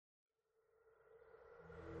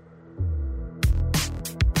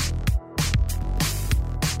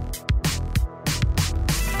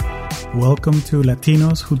Welcome to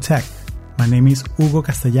Latinos Who Tech. My name is Hugo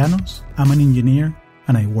Castellanos. I'm an engineer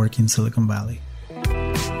and I work in Silicon Valley.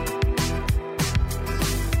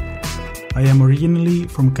 I am originally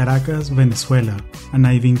from Caracas, Venezuela, and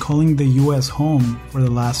I've been calling the US home for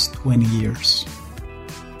the last 20 years.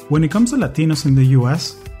 When it comes to Latinos in the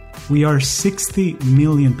US, we are 60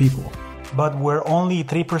 million people, but we're only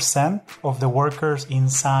 3% of the workers in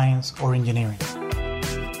science or engineering.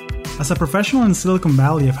 As a professional in Silicon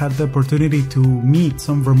Valley, I've had the opportunity to meet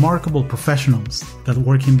some remarkable professionals that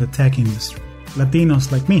work in the tech industry,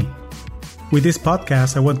 Latinos like me. With this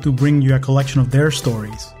podcast, I want to bring you a collection of their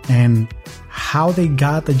stories and how they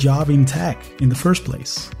got a job in tech in the first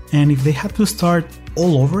place. And if they had to start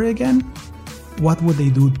all over again, what would they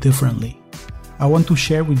do differently? I want to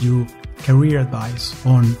share with you career advice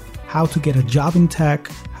on how to get a job in tech,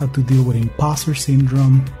 how to deal with imposter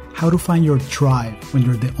syndrome, how to find your tribe when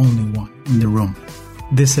you're the only one in the room.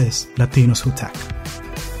 This is Latinos Who Tech.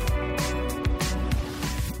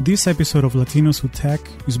 This episode of Latinos Who Tech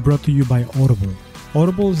is brought to you by Audible.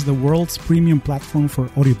 Audible is the world's premium platform for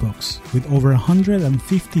audiobooks with over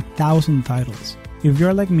 150,000 titles. If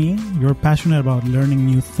you're like me, you're passionate about learning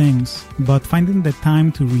new things, but finding the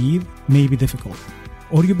time to read may be difficult.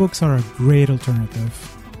 Audiobooks are a great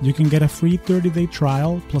alternative. You can get a free 30-day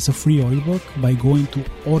trial plus a free audiobook by going to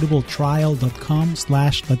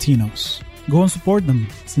audibletrial.com/Latinos. Go and support them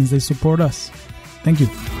since they support us. Thank you.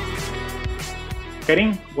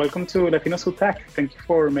 Karin, welcome to Latinos Who Tech. Thank you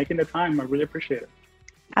for making the time. I really appreciate it.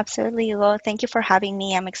 Absolutely, Hugo. Thank you for having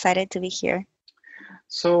me. I'm excited to be here.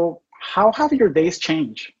 So, how have your days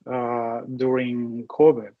changed during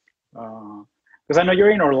COVID? Because I know you're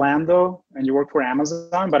in Orlando and you work for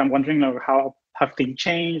Amazon, but I'm wondering how have things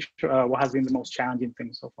changed? What has been the most challenging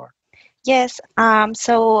thing so far? Yes.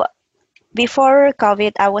 So before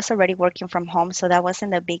COVID, I was already working from home, so that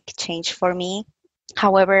wasn't a big change for me.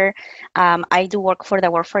 However, I do work for the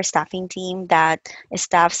workforce staffing team that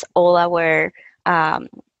staffs all our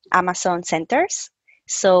Amazon centers.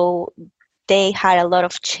 So they had a lot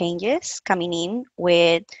of changes coming in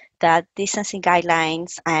with the distancing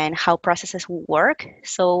guidelines and how processes will work.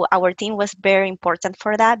 So our team was very important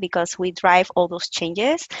for that because we drive all those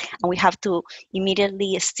changes and we have to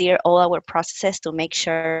immediately steer all our processes to make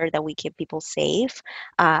sure that we keep people safe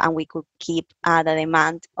and we could keep the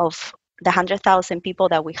demand of the 100,000 people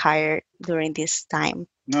that we hired during this time.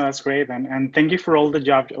 No, that's great. And thank you for all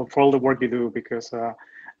for all the work you do, because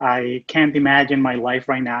I can't imagine my life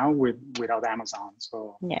right now without Amazon.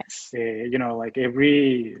 So, yes, even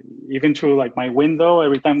through like my window,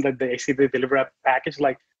 every time that I see they deliver a package,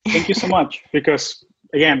 like, thank you so much. Because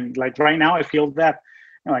again, like right now, I feel that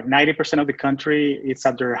like 90% of the country it's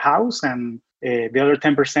at their house, and the other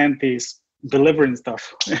 10% is delivering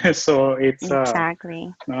stuff. So it's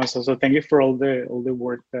exactly. So thank you for all the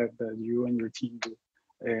work that you and your team do.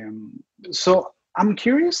 So I'm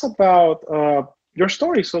curious about your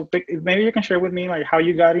story. So maybe you can share with me like how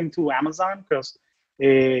you got into Amazon, because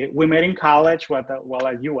we met in college while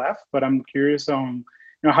at UF. But I'm curious on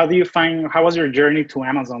how was your journey to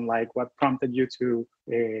Amazon? Like what prompted you to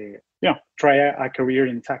try a career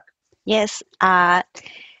in tech? Yes.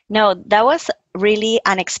 No, that was really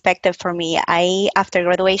unexpected for me. After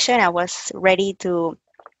graduation, I was ready to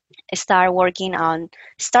start working on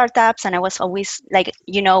startups, and I was always like,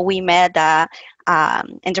 we met the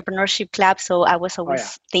entrepreneurship club, so I was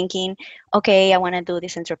always thinking, okay, I want to do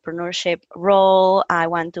this entrepreneurship role. I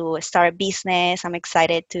want to start a business. I'm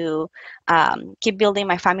excited to keep building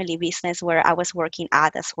my family business where I was working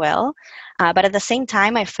at as well. But at the same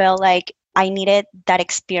time, I felt like I needed that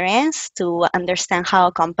experience to understand how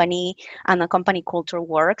a company and a company culture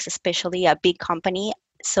works, especially a big company.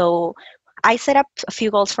 So I set up a few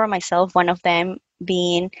goals for myself, one of them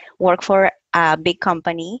being work for a big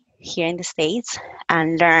company here in the States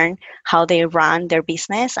and learn how they run their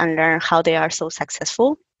business and learn how they are so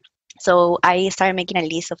successful. So I started making a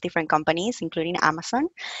list of different companies, including Amazon.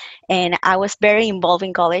 And I was very involved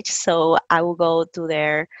in college, so I would go to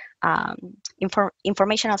their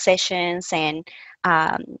informational sessions and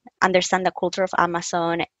understand the culture of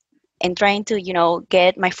Amazon and trying to,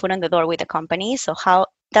 get my foot on the door with the company. So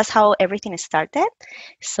that's how everything started.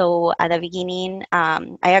 So at the beginning,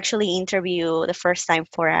 I actually interviewed the first time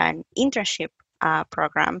for an internship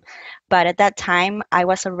program. But at that time, I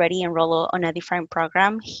was already enrolled on a different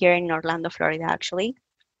program here in Orlando, Florida, actually.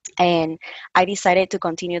 And I decided to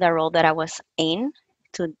continue the role that I was in,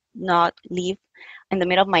 to not leave in the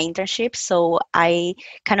middle of my internship. So I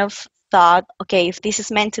kind of thought, okay, if this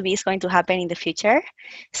is meant to be, it's going to happen in the future.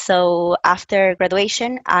 So after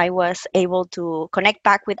graduation, I was able to connect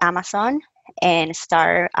back with Amazon and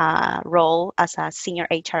start a role as a senior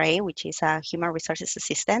HRA, which is a human resources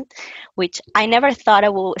assistant, which I never thought I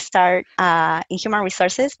would start in human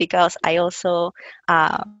resources because I also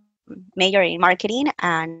major in marketing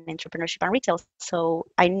and entrepreneurship and retail. So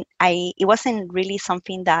it wasn't really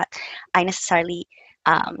something that I necessarily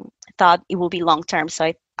thought it would be long term.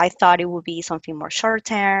 So I thought it would be something more short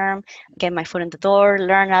term, get my foot in the door,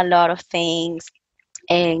 learn a lot of things,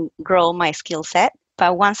 and grow my skill set.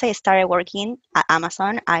 But once I started working at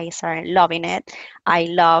Amazon, I started loving it. I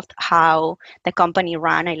loved how the company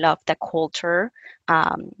ran. I loved the culture.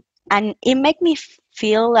 Um, and it made me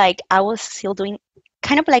feel like I was still doing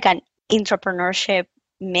kind of like an entrepreneurship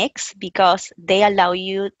mix because they allow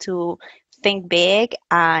you to think big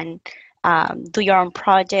and do your own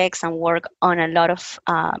projects and work on a lot of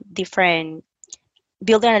different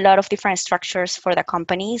building a lot of different structures for the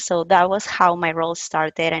company. So that was how my role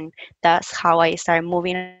started, and that's how I started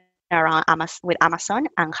moving around with Amazon and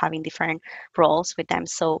having different roles with them.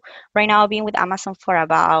 So right now, I've been with Amazon for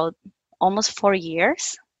about almost 4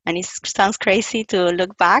 years. And it sounds crazy to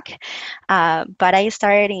look back, but I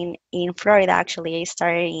started in Florida. Actually, I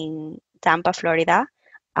started in Tampa, Florida,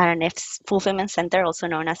 at an fulfillment center, also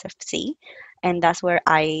known as FC, and that's where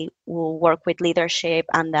I will work with leadership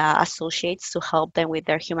and the associates to help them with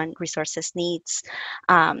their human resources needs.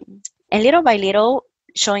 Um, and little by little,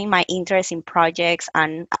 showing my interest in projects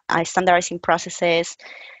and standardizing processes.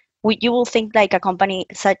 You will think like a company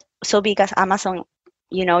such so big as Amazon,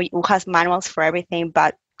 who has manuals for everything,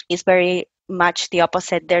 but it's very much the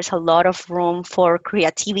opposite. There's a lot of room for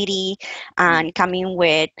creativity and coming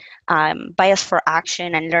with bias for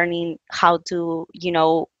action and learning how to,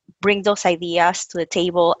 bring those ideas to the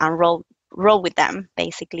table and roll with them.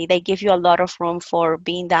 Basically, they give you a lot of room for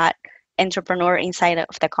being that entrepreneur inside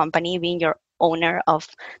of the company, being the owner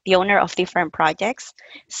of different projects.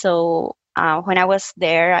 So when I was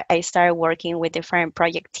there, I started working with different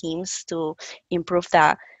project teams to improve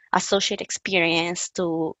the associate experience,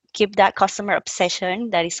 to keep that customer obsession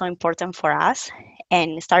that is so important for us,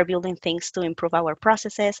 and start building things to improve our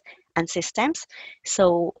processes and systems.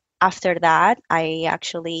 So after that, I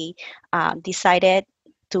actually decided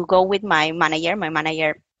to go with my manager. My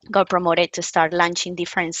manager got promoted to start launching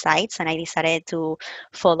different sites, and I decided to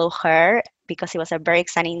follow her because it was a very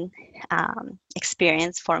exciting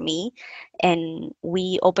experience for me. And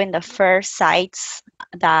we opened the first sites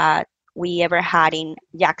that we ever had in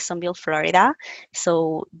Jacksonville, Florida.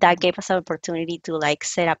 So that gave us an opportunity to like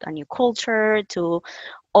set up a new culture, to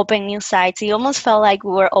open new sites. It almost felt like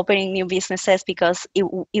we were opening new businesses because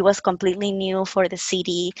it was completely new for the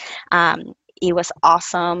city. It was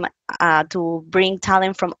awesome to bring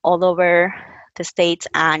talent from all over the states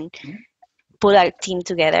and put a team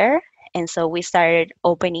together. And so we started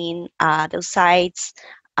opening those sites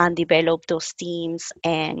and develop those teams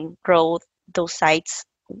and grow those sites,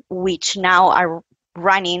 which now are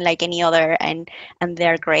running like any other, and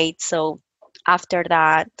they're great. So after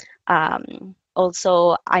that,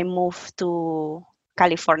 also I moved to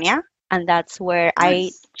California, and that's where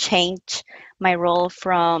I Nice. changed my role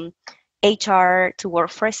from HR to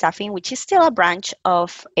workforce staffing, which is still a branch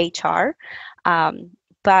of HR. Um,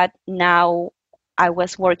 but now I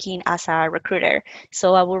was working as a recruiter.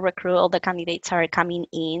 So I will recruit all the candidates that are coming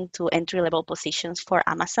in to entry level positions for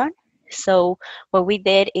Amazon. So what we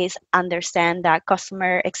did is understand that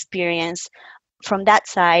customer experience from that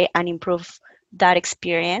side and improve that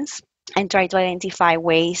experience and try to identify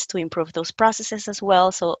ways to improve those processes as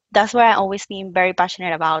well. So that's what I've always been very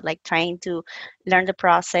passionate about, like trying to learn the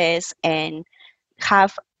process and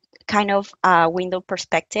have kind of a window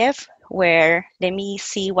perspective where let me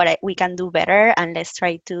see what we can do better, and let's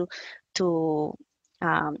try to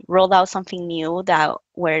roll out something new that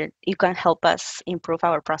where you can help us improve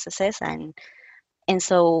our processes. And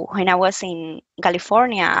so when I was in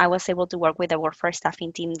California, I was able to work with the workforce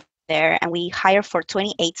staffing team there, and we hired for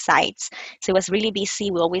 28 sites. So it was really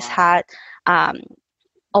busy. We always Wow. had um,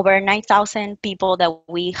 over 9,000 people that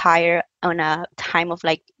we hire on a time of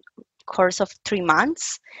like course of 3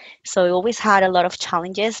 months. So we always had a lot of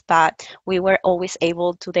challenges, but we were always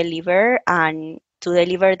able to deliver and to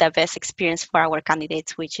deliver the best experience for our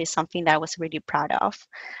candidates, which is something that I was really proud of.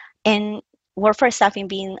 And workforce staffing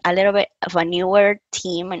being a little bit of a newer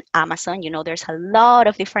team in Amazon, there's a lot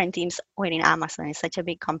of different teams within Amazon. It's such a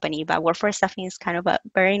big company, but workforce staffing is kind of a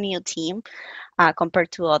very new team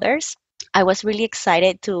compared to others. I was really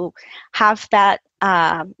excited to have that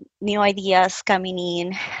new ideas coming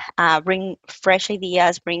in, bring fresh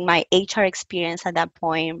ideas, bring my HR experience at that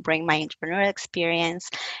point, bring my entrepreneurial experience,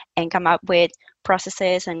 and come up with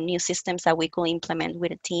processes and new systems that we could implement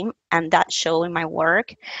with a team. And that showed in my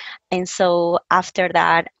work. And so after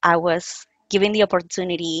that, I was given the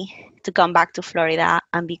opportunity to come back to Florida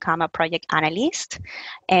and become a project analyst.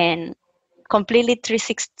 And completely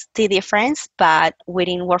 360 difference, but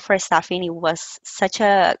within Workforce Staffing, it was such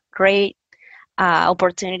a great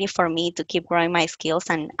opportunity for me to keep growing my skills.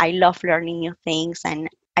 And I love learning new things. And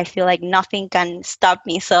I feel like nothing can stop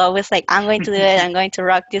me. So I was like, I'm going to do it. I'm going to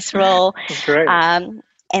rock this role. That's great.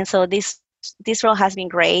 And so this role has been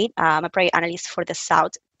great. I'm a project analyst for the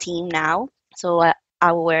South team now. So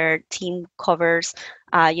our team covers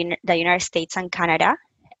the United States and Canada,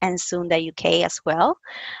 and soon the UK as well,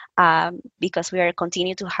 because we are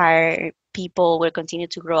continue to hire people. We're continue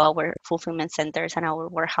to grow our fulfillment centers and our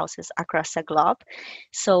warehouses across the globe.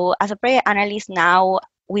 So as a project analyst now,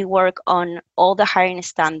 we work on all the hiring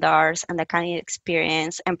standards and the candidate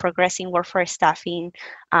experience and progressing workforce staffing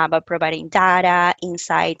by providing data,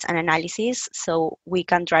 insights, and analysis so we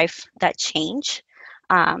can drive that change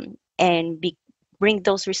and bring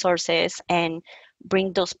those resources and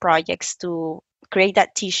bring those projects to create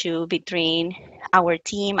that tissue between our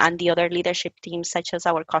team and the other leadership teams, such as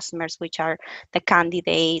our customers, which are the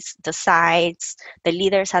candidates, the sites, the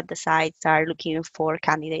leaders at the sites that are looking for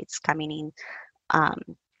candidates coming in um,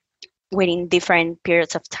 within different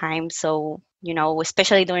periods of time. So,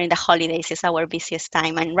 especially during the holidays is our busiest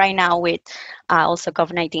time. And right now with also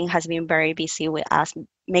COVID-19 has been very busy with us,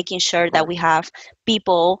 making sure that we have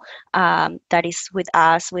people that is with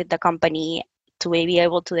us, with the company, to be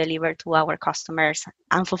able to deliver to our customers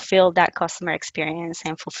and fulfill that customer experience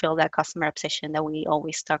and fulfill that customer obsession that we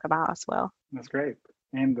always talk about as well. That's great.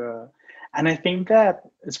 And I think that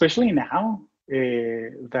especially now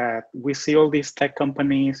that we see all these tech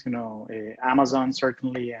companies, Amazon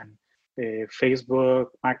certainly, and Facebook,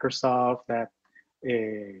 Microsoft, that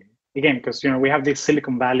again, because we have this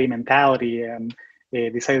Silicon Valley mentality and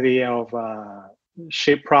this idea of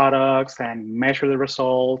ship products and measure the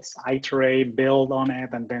results, iterate, build on it,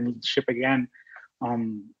 and then ship again.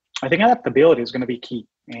 I think adaptability is going to be key.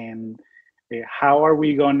 And how are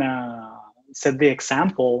we going to set the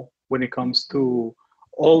example when it comes to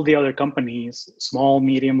all the other companies, small,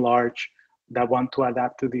 medium, large, that want to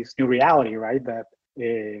adapt to this new reality, right? That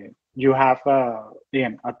you have,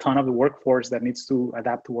 again, a ton of the workforce that needs to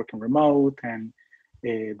adapt to working remote and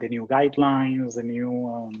the new guidelines, the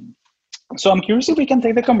new... So I'm curious if we can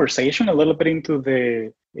take the conversation a little bit into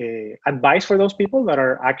the advice for those people that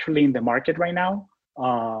are actually in the market right now.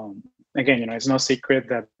 Again, it's no secret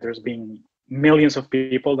that there's been millions of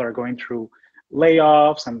people that are going through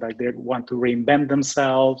layoffs and that they want to reinvent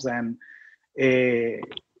themselves. And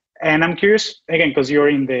I'm curious, again, because you're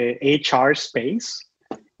in the HR space,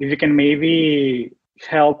 if you can maybe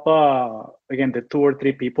help, again, the 2 or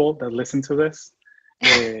 3 people that listen to this.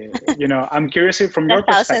 I'm curious if from your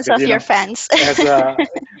perspective, thousands of your fans.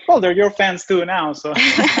 Well, they're your fans too now, so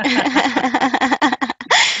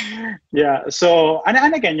yeah. So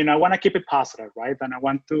and again, I want to keep it positive, right? And I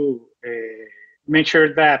want to make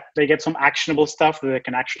sure that they get some actionable stuff that they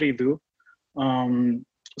can actually do.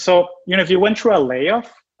 So if you went through a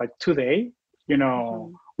layoff like today,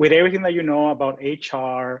 with everything that you know about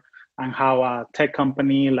HR and how a tech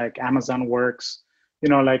company like Amazon works.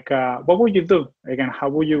 What would you do? Again, how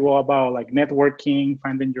would you go about networking,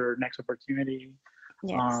 finding your next opportunity?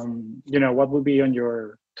 Yes. What would be on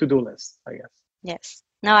your to-do list, I guess? Yes.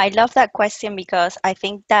 No, I love that question because I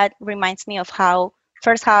think that reminds me of how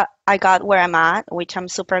I got where I'm at, which I'm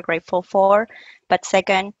super grateful for. But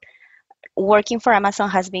second, working for Amazon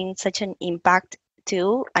has been such an impact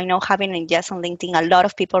too. I know having a yes on LinkedIn, a lot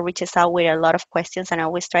of people reaches out with a lot of questions, and I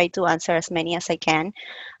always try to answer as many as I can.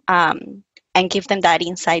 And give them that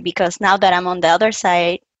insight, because now that I'm on the other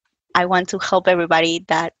side, I want to help everybody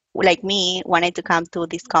that, like me, wanted to come to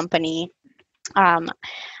this company.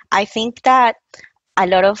 I think that a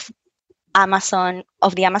lot of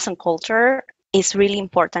the Amazon culture is really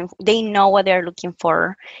important. They know what they're looking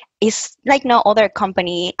for. It's like no other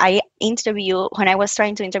company. When I was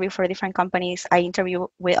trying to interview for different companies, I interviewed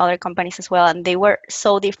with other companies as well, and they were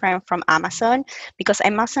so different from Amazon because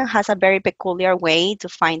Amazon has a very peculiar way to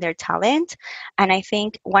find their talent. And I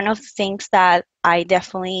think one of the things that I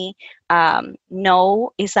definitely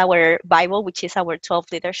know is our Bible, which is our 12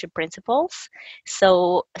 leadership principles.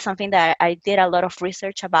 So something that I did a lot of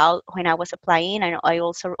research about when I was applying, and I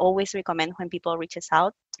also always recommend when people reaches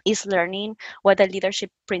out, is learning what the leadership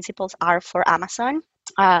principles are for Amazon.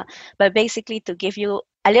 But basically, to give you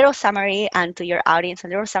a little summary and to your audience, a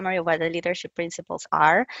little summary of what the leadership principles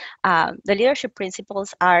are. The leadership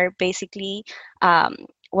principles are basically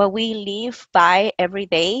what we live by every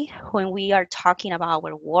day when we are talking about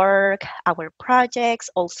our work, our projects,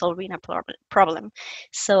 or solving a problem.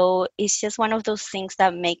 So it's just one of those things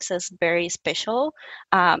that makes us very special.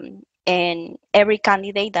 And every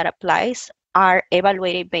candidate that applies are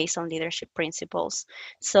evaluated based on leadership principles.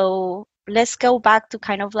 So let's go back to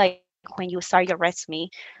kind of like when you start your resume.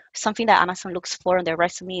 Something that Amazon looks for on their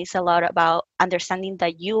resume is a lot about understanding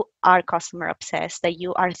that you are customer obsessed, that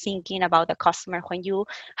you are thinking about the customer when you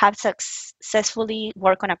have successfully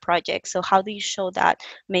worked on a project. So how do you show that?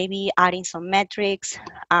 Maybe adding some metrics,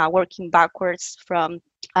 working backwards from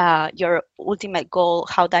your ultimate goal,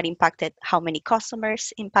 how that impacted, how many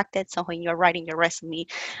customers impacted. So when you're writing your resume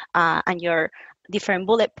and your different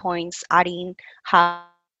bullet points, adding how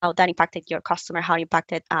that impacted your customer, how it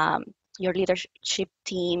impacted your leadership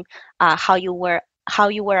team, how you were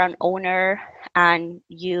an owner and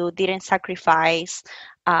you didn't sacrifice,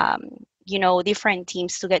 um, different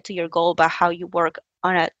teams to get to your goal, but how you work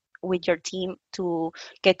on it with your team to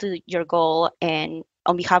get to your goal and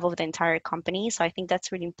on behalf of the entire company. So I think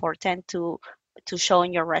that's really important to show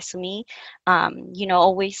in your resume.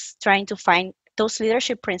 Always trying to find those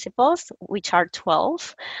leadership principles, which are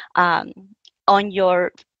 12, um, on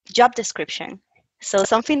your job description. So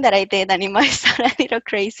something that I did, and it might sound a little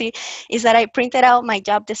crazy, is that I printed out my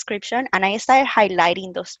job description and I started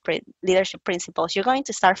highlighting those leadership principles. You're going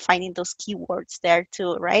to start finding those keywords there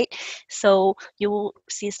too, right? So you will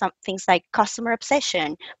see some things like customer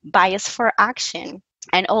obsession, bias for action,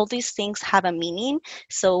 and all these things have a meaning.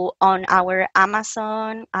 So on our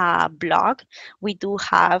Amazon blog, we do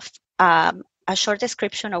have a short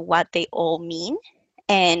description of what they all mean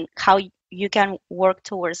and how you can work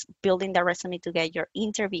towards building the resume to get your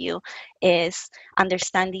interview is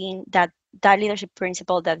understanding that leadership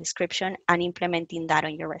principle, that description, and implementing that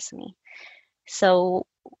on your resume. So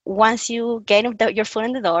once you get your foot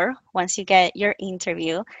in the door, once you get your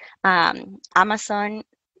interview, Amazon,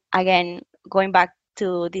 again, going back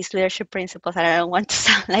to these leadership principles, and I don't want to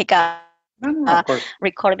sound like a No, no, of course.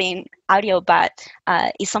 recording audio, but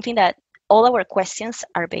it's something that all our questions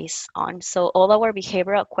are based on. So all our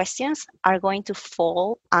behavioral questions are going to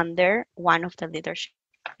fall under one of the leadership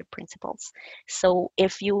principles. So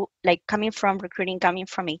if you like coming from recruiting, coming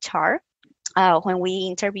from HR, when we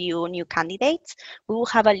interview new candidates, we will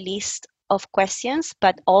have a list of questions,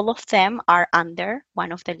 but all of them are under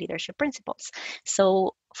one of the leadership principles.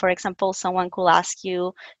 So, for example, someone could ask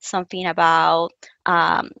you something about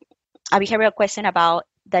a behavioral question about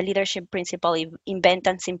the leadership principle, invent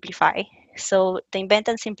and simplify. So the invent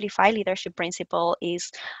and simplify leadership principle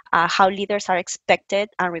is how leaders are expected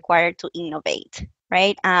and required to innovate,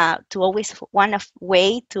 right? To always one of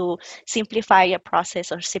way to simplify a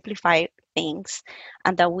process or simplify things,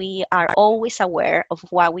 and that we are always aware of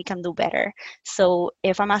what we can do better. So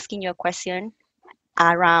if I'm asking you a question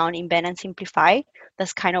around invent and simplify,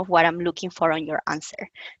 that's kind of what I'm looking for on your answer,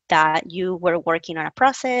 that you were working on a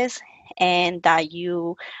process and that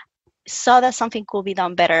you saw that something could be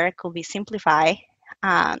done better, could be simplified,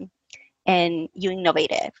 um, and you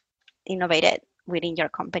innovated within your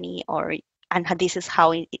company, or and this is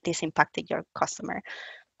how this impacted your customer.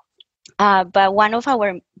 But one of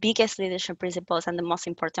our biggest leadership principles and the most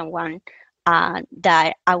important one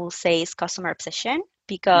that I will say is customer obsession, Mhm.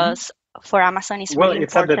 because for Amazon it's Well, really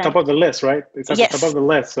it's at the top important. of the list, right? It's at the top of Yes, the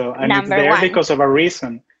list. So, and it's number there one. because of a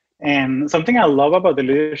reason. And something I love about the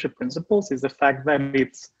leadership principles is the fact that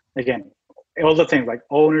it's, again, all the things like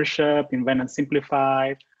ownership, invent and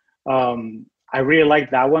simplify. I really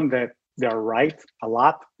like that one, that they're right a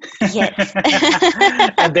lot. Yes.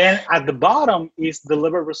 And then at the bottom is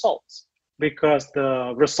deliver results, because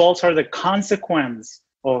the results are the consequence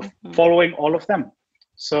of Mhm. following all of them.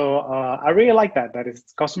 So I really like that. That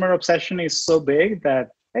is, customer obsession is so big that,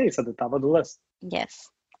 hey, it's at the top of the list. Yes.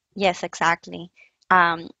 Yes, exactly.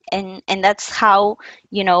 And that's how,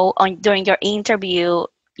 on during your interview,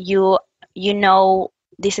 you you know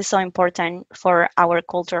this is so important for our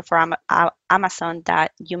culture for Amazon,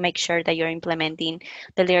 that you make sure that you're implementing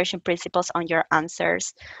the leadership principles on your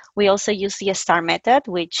answers. We also use the STAR method,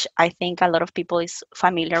 which I think a lot of people is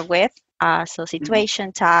familiar with. So Mhm.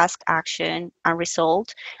 situation, task, action, and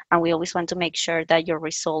result. And we always want to make sure that your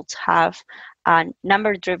results have a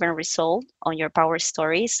number driven result on your power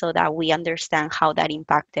story, so that we understand how that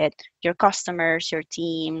impacted your customers, your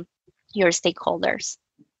team, your stakeholders.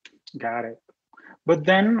 Got it. But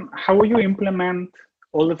then, how will you implement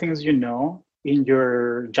all the things you know in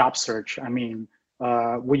your job search? I mean,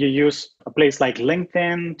 will you use a place like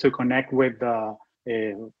LinkedIn to connect with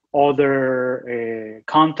other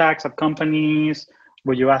contacts at companies?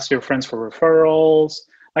 Will you ask your friends for referrals?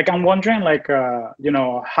 like I'm wondering, like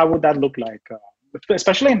how would that look like,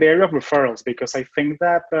 especially in the area of referrals, because I think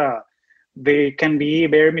that they can be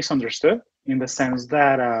very misunderstood in the sense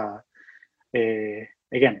that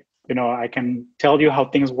again, I can tell you how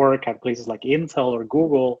things work at places like Intel or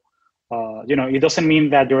Google. It doesn't mean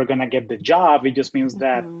that you're gonna get the job. It just means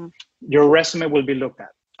that Hmm. your resume will be looked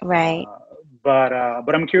at. Right. But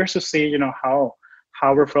I'm curious to see,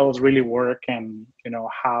 how referrals really work, and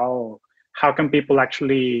how can people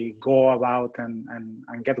actually go about and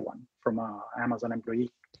get one from a Amazon employee.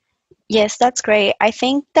 Yes, that's great. I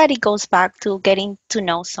think that it goes back to getting to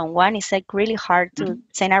know someone. It's like really hard to Mhm.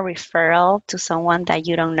 send a referral to someone that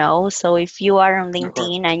you don't know. So if you are on Of course.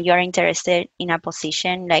 LinkedIn and you're interested in a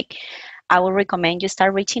position, like I would recommend you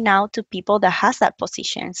start reaching out to people that has that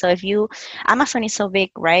position. So if you Amazon is so big,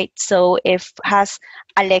 right? So if has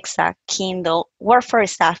Alexa, Kindle,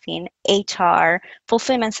 workforce staffing, HR,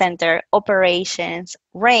 fulfillment center, operations,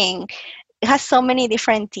 Ring, it has so many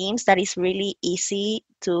different teams that it's really easy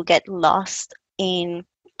to get lost in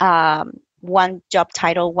one job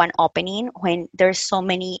title, one opening, when there's so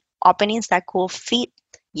many openings that could fit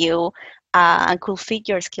you and could fit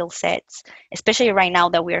your skill sets. Especially right now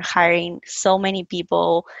that we're hiring so many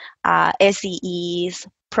people, SEEs,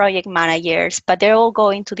 project managers, but they're all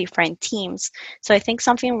going to different teams. So I think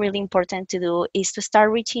something really important to do is to start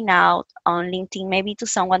reaching out on LinkedIn, maybe to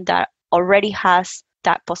someone that already has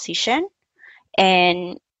that position,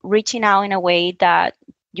 and reaching out in a way that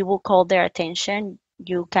you will call their attention.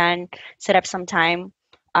 You can set up some time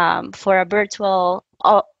for a virtual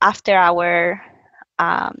after hour,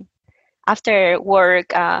 um, after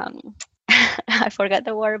work. I forgot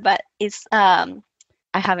the word, but it's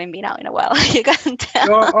I haven't been out in a while. You can tell.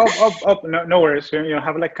 No, no worries.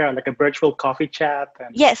 Have like a virtual coffee chat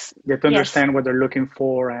and Yes, get to yes. understand what they're looking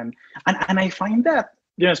for, and I find that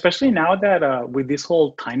especially now that with this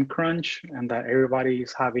whole time crunch and that everybody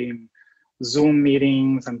is having Zoom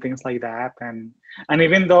meetings and things like that, and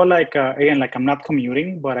even though like again, like I'm not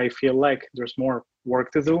commuting, but I feel like there's more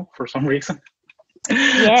work to do for some reason.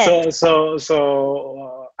 Yes.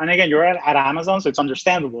 And again, you're at Amazon, so it's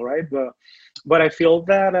understandable, right? But I feel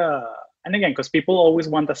that, and again, because people always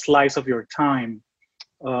want a slice of your time,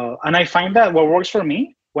 and I find that what works for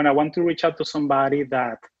me when I want to reach out to somebody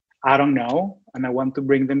that I don't know, and I want to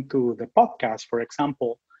bring them to the podcast, for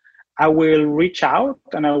example, I will reach out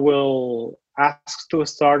and I will ask to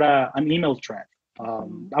start an email thread.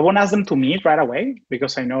 Mhm. I won't ask them to meet right away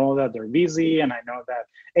because I know that they're busy, and I know that,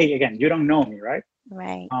 hey, again, you don't know me, right?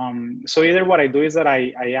 Right. So either what I do is that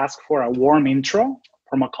I ask for a warm intro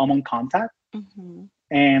from a common contact, Mhm.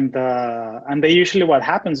 and they usually, what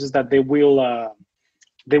happens is that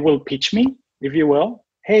they will pitch me, if you will.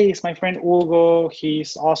 Hey, it's my friend Hugo.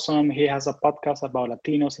 He's awesome. He has a podcast about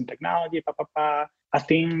Latinos in technology. Pa, pa, pa. I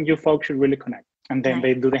think you folks should really connect. And then Nice.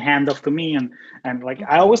 they do the handoff to me, and like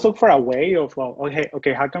I always Mhm. look for a way of, well,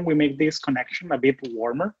 okay, how can we make this connection a bit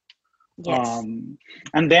warmer? Yes. Um,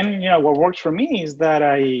 and then what works for me is that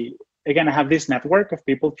I have this network of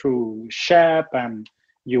people through Shep and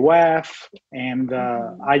UF, and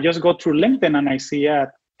Mhm. I just go through LinkedIn and I see,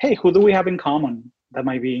 hey, who do we have in common that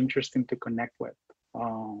might be interesting to connect with?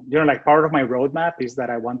 Like part of my roadmap is that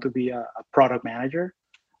I want to be a product manager.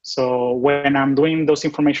 So when I'm doing those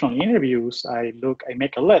informational interviews, I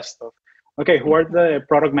make a list of, okay, who are the Mhm.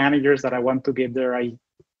 product managers that I want to get their,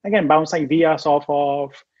 again, bounce ideas off of.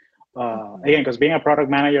 Again, Mhm. because being a product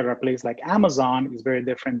manager at a place like Amazon is very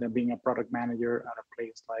different than being a product manager at a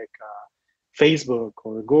place like Facebook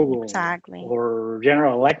or Google Exactly. or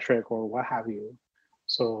General Electric or what have you.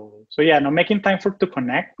 So yeah, no, making time to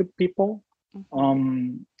connect with people,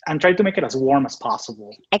 Mhm. and try to make it as warm as possible.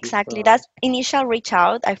 If Exactly. That initial reach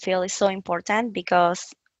out, I feel, is so important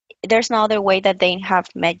because there's no other way that they have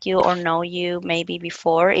met you or know you maybe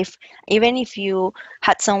before. If even if you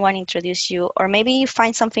had someone introduce you, or maybe you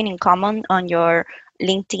find something in common on your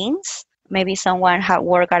LinkedIn's, maybe someone had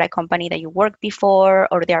worked at a company that you worked before,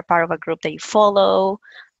 or they are part of a group that you follow.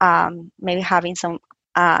 Maybe having some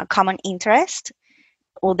common interest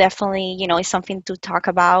will definitely, is something to talk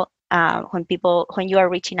about when you are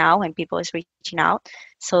reaching out, when people is reaching out,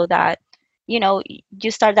 so that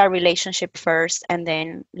you start that relationship first, and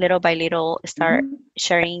then little by little start Mhm,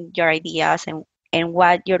 sharing your ideas and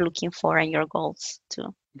what you're looking for and your goals too.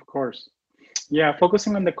 of course, yeah,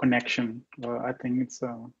 focusing on the connection. I think it's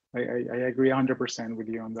I agree 100% with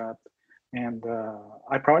you on that, and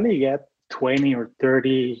I probably get 20 or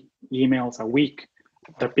 30 emails a week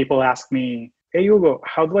that people ask me, "Hey Hugo,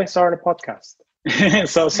 how do I start a podcast?"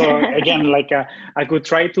 So again, like I could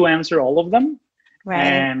try to answer all of them, Right.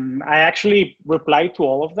 and I actually reply to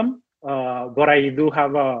all of them. but I do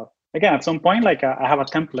have again, at some point, like I have a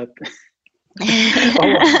template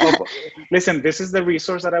of, listen, this is the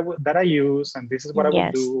resource that I use, and this is what I will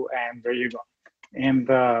Yes. do, and there you go. And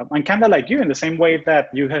I'm kind of like you in the same way that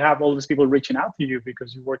you have all these people reaching out to you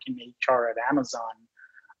because you work in HR at Amazon.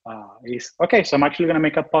 Is okay. So I'm actually going to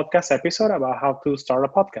make a podcast episode about how to start a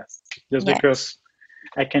podcast, just Yes. because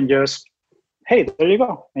I can just, hey, there you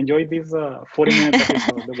go. Enjoy this 40 minutes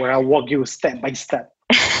episode where I'll walk you step by step.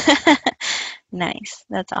 Nice.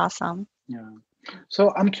 That's awesome. Yeah.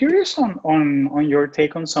 So I'm curious on your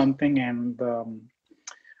take on something, and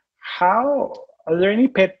how are there any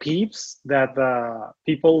pet peeves that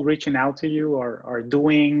people reaching out to you are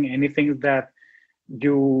doing? Anything that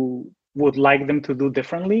you would like them to do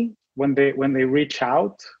differently when they reach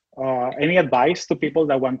out? Any advice to people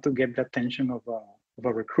that want to get the attention of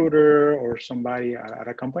a recruiter or somebody at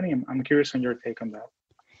a company? I'm curious on your take on that.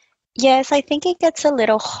 Yes, I think it gets a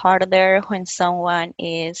little harder when someone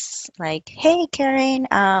is like, "Hey, Karen,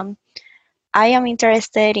 I am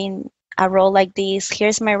interested in a role like this.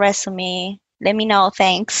 Here's my resume. Let me know.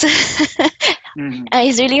 Thanks." Mm-hmm. And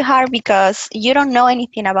it's really hard because you don't know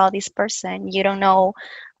anything about this person. You don't know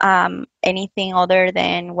anything other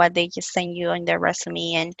than what they just send you on their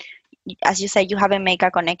resume. And as you said, you haven't made a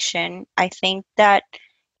connection. I think that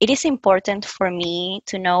it is important for me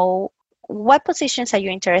to know what positions are you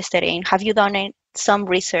interested in. Have you done some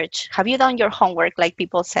research? Have you done your homework, like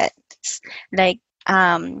people said? Like,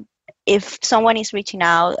 um, if someone is reaching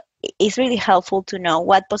out, it's really helpful to know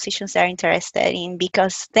what positions they're interested in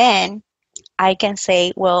because then I can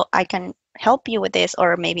say, well, I can help you with this,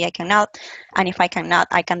 or maybe I cannot. And if I cannot,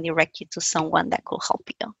 I can direct you to someone that could help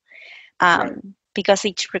you. Right. Because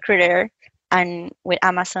each recruiter, and with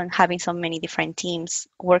Amazon having so many different teams,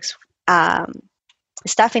 works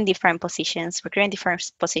staffing different positions, recruiting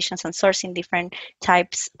different positions, and sourcing different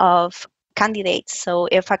types of candidates. So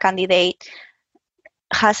if a candidate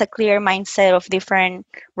has a clear mindset of different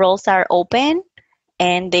roles that are open,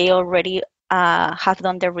 and they already have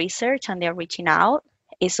done their research and they're reaching out,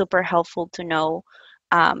 it's super helpful to know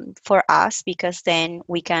for us because then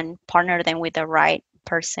we can partner them with the right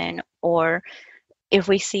person. Or if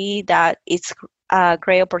we see that it's a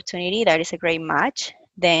great opportunity, that is a great match,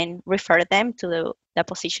 then refer them to the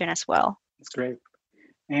position as well. It's great.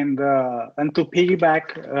 And to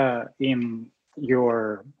piggyback in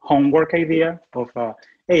your homework idea of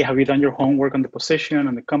hey, have you done your homework on the position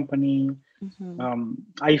and the company? Hmm.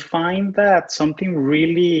 I find that something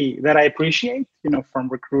really that I appreciate, from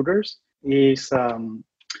recruiters is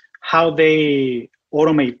how they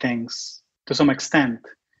automate things to some extent,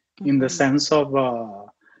 in the Hmm. sense of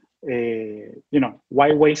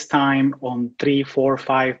why waste time on 3, 4,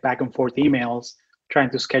 5 back and forth emails trying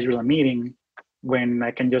to schedule a meeting when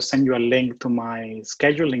I can just send you a link to my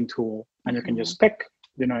scheduling tool and you can Hmm. just pick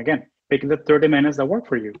the 30 minutes that work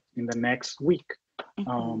for you in the next week.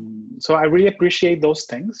 Hmm. So I really appreciate those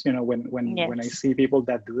things, when I Yes. see people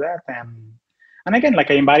that do that. And again, like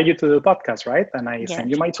I invited you to the podcast, right? And I send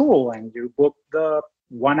Yes. you my tool and you book the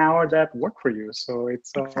 1 hour that work for you. So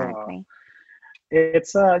Exactly.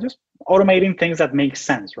 it's just automating things that make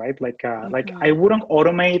sense, right? Like I Hmm. wouldn't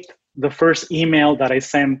automate the first email that I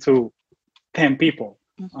send to 10 people.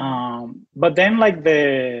 Hmm. But then like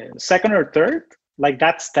the second or third, like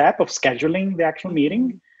that step of scheduling the actual meeting,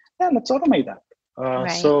 Hmm. yeah, let's automate that. Right.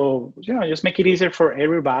 So just make it easier for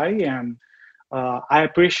everybody, and I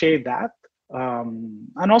appreciate that.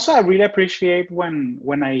 And also, I really appreciate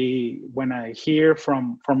when I hear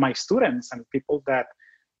from my students and people that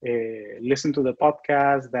listen to the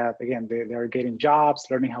podcast that again they are getting jobs,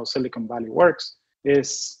 learning how Silicon Valley works.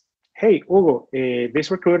 Is hey Hugo,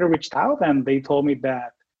 this recruiter reached out and they told me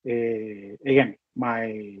that again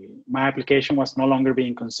my application was no longer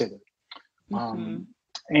being considered. Hmm. Um,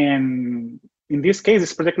 and in this case,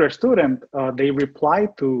 this particular student, they replied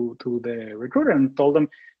to the recruiter and told them,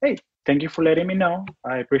 "Hey, thank you for letting me know.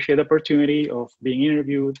 I appreciate the opportunity of being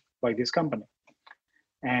interviewed by this company."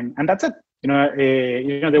 And that's it.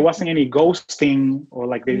 There wasn't any ghosting, or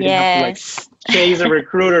like they didn't have to like Yes. chase a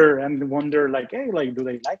recruiter and wonder like, hey, like, do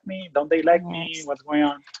they like me? Don't they like me? Yes. What's going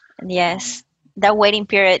on? Yes. Um, That waiting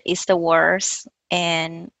period is the worst.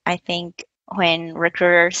 And I think when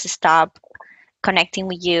recruiters stop connecting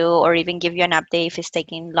with you or even give you an update if it's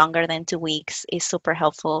taking longer than 2 weeks is super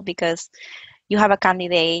helpful because you have a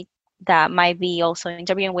candidate that might be also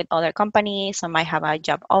interviewing with other companies or might have a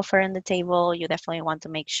job offer on the table. You definitely want to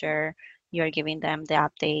make sure you're giving them the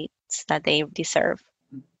updates that they deserve.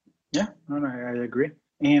 yeah, no, I agree.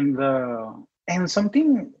 And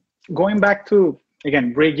something going back to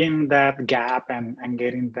again bridging that gap and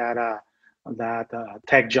getting that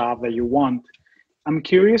tech job that you want. I'm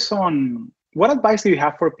curious on what advice do you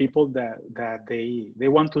have for people that they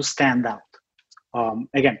want to stand out?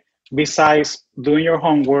 Again, besides doing your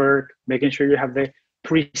homework, making sure you have the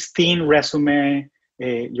pristine resume,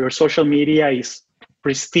 your social media is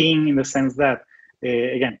pristine in the sense that,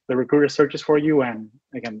 again, the recruiter searches for you, and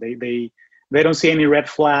again, they don't see any red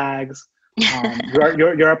flags.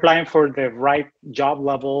 You're applying for the right job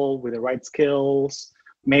level with the right skills.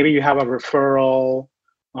 Maybe you have a referral.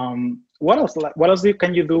 What else? What else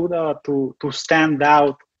can you do to stand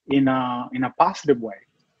out in a positive way?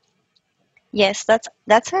 Yes,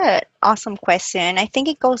 that's a awesome question. I think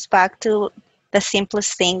it goes back to the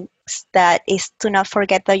simplest things, that is to not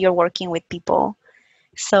forget that you're working with people.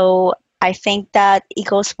 So I think that it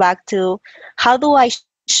goes back to, how do I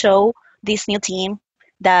show this new team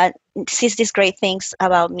that sees these great things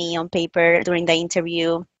about me on paper during the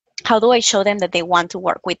interview? How do I show them that they want to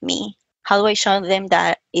work with me? How do I show them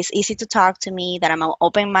that it's easy to talk to me, that I'm an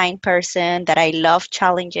open mind person, that I love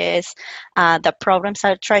challenges, the problems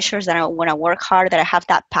are treasures, that I want to work hard, that I have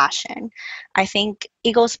that passion? I think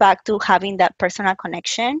it goes back to having that personal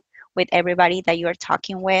connection with everybody that you are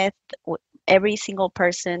talking with, every single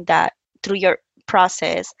person that through your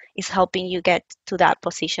process is helping you get to that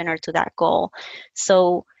position or to that goal.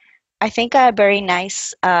 So I think a very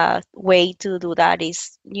nice way to do that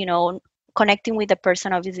is, connecting with the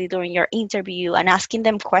person obviously during your interview and asking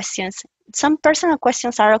them questions. Some personal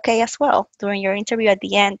questions are okay as well during your interview at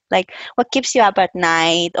the end, like what keeps you up at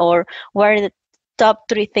night, or what are the top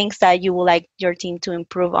three things that you would like your team to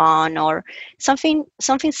improve on, or something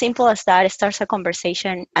simple as that. It starts a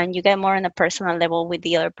conversation and you get more on a personal level with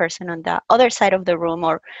the other person on the other side of the room,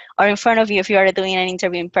 or in front of you if you are doing an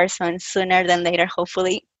interview in person, sooner than later,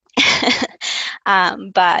 hopefully.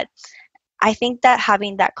 But I think that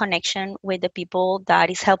having that connection with the people that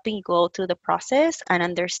is helping you go through the process, and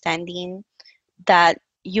understanding that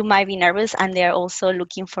you might be nervous and they're also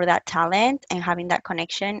looking for that talent, and having that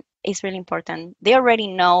connection is really important. They already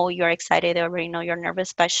know you're excited, they already know you're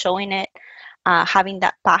nervous, but showing it, having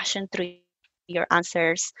that passion through your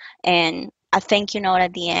answers, and a thank you note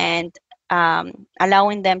at the end,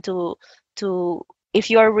 allowing them to if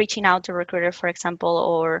you are reaching out to a recruiter, for example,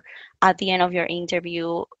 or at the end of your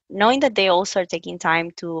interview, knowing that they also are taking time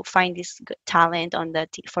to find this talent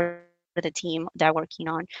for the team they're working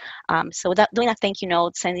on. So that doing a thank you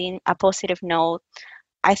note, sending a positive note,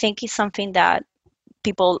 I think is something that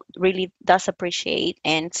people really does appreciate,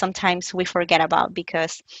 and sometimes we forget about,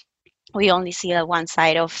 because we only see the one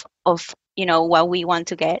side of what we want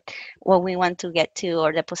to get to,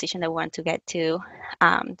 or the position that we want to get to.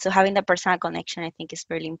 So having the personal connection, I think, is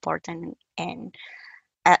really important. And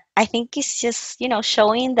I think it's just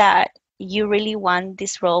showing that you really want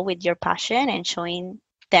this role with your passion, and showing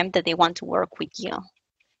them that they want to work with you.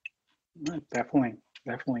 Definitely,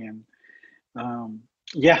 definitely, and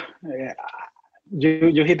yeah,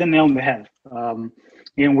 you hit the nail on the head.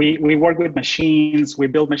 We work with machines, we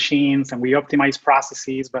build machines, and we optimize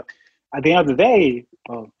processes. But at the end of the day,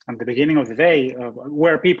 at the beginning of the day,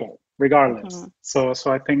 we're people, regardless. Mm-hmm.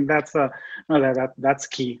 So I think that's no, that's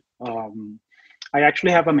key. I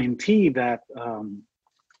actually have a mentee that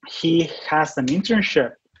he has an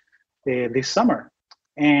internship this summer,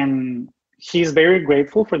 and he's very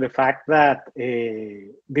grateful for the fact that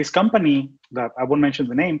this company, that I won't mention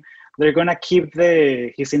the name, they're gonna keep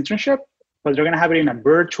his internship, but they're gonna have it in a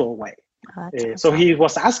virtual way. So he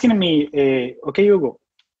was asking me, okay, Hugo,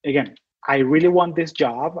 again, I really want this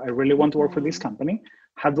job. I really want to work for this company.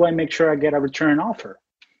 How do I make sure I get a return offer?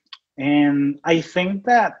 And I think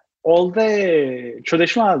that all the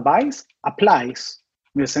traditional advice applies,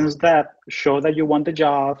 in the sense that show that you want the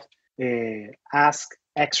job, ask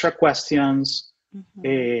extra questions,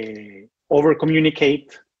 over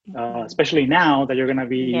communicate, especially now that you're going to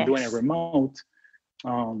be doing it remote.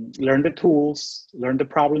 Learn the tools, learn the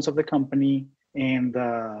problems of the company, and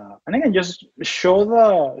again, just show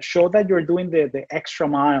that you're doing the extra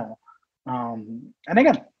mile. And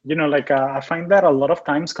again, I find that a lot of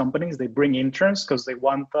times companies, they bring interns because they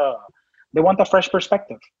want a fresh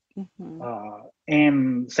perspective,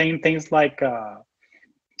 and saying things like,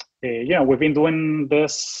 we've been doing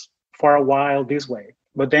this for a while this way,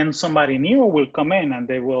 but then somebody new will come in and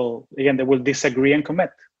they will disagree and commit.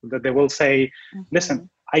 That they will say, listen,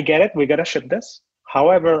 I get it, we gotta ship this.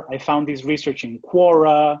 However, I found this research in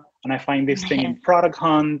Quora, and I find this thing in Product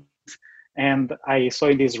Hunt, and I saw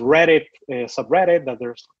in this Reddit subreddit that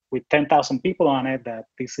there's with 10,000 people on it that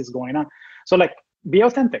this is going on. So be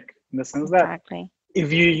authentic, in the sense that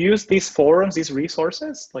if you use these forums, these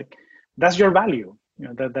resources, that's your value.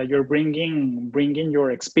 that you're bringing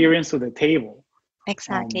your experience to the table.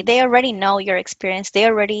 Exactly. Um, They already know your experience. They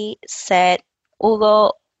already said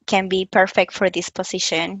Hugo can be perfect for this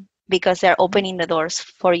position because they're opening the doors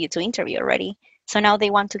for you to interview already. So now they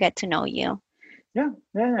want to get to know you. yeah,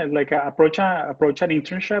 like approach an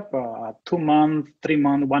internship, 2 month, 3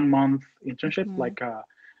 month, 1 month internship, Hmm.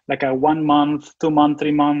 like a 1 month, 2 month,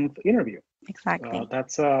 3 month interview. Exactly.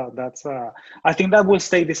 That's I think that will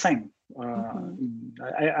stay the same. Uh, Hmm.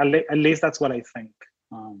 at least that's what I think.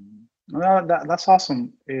 No, that's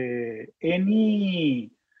awesome.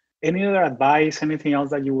 Any other advice, anything else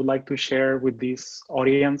that you would like to share with this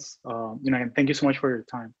audience? And thank you so much for your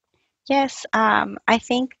time. Yes, I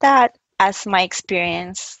think that as my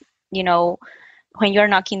experience, you know, when you're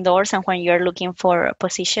knocking doors and when you're looking for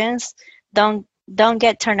positions, don't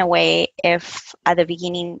get turned away if at the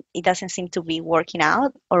beginning it doesn't seem to be working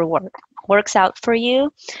out or works out for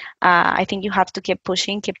you. I think you have to keep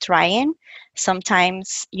pushing, keep trying.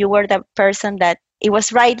 Sometimes you were the person that it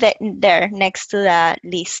was right there next to the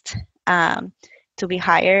list um, to be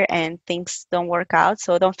hired, and things don't work out.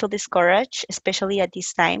 So don't feel discouraged, especially at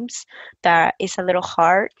these times that it's a little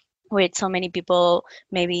hard with so many people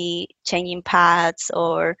maybe changing paths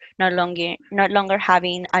or no longer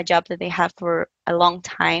having a job that they have for a long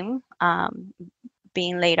time,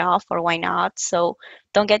 being laid off or why not. So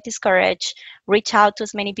don't get discouraged. Reach out to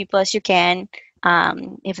as many people as you can.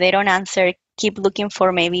 If they don't answer, keep looking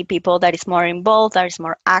for maybe people that is more involved, that is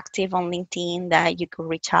more active on LinkedIn, that you could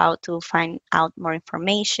reach out to find out more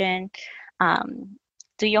information. um,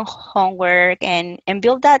 do your homework and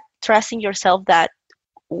build that trust in yourself that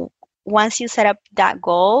w- once you set up that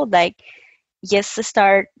goal, like just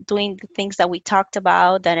start doing the things that we talked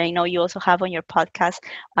about, that I know you also have on your podcast.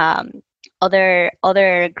 Um,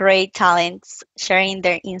 other great talents sharing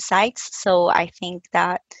their insights. So I think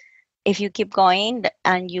that if you keep going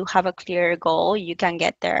and you have a clear goal, you can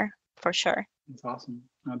get there for sure. It's awesome.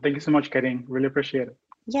 Thank you so much, Karin. Really appreciate it.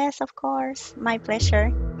 Yes, of course. My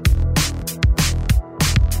pleasure.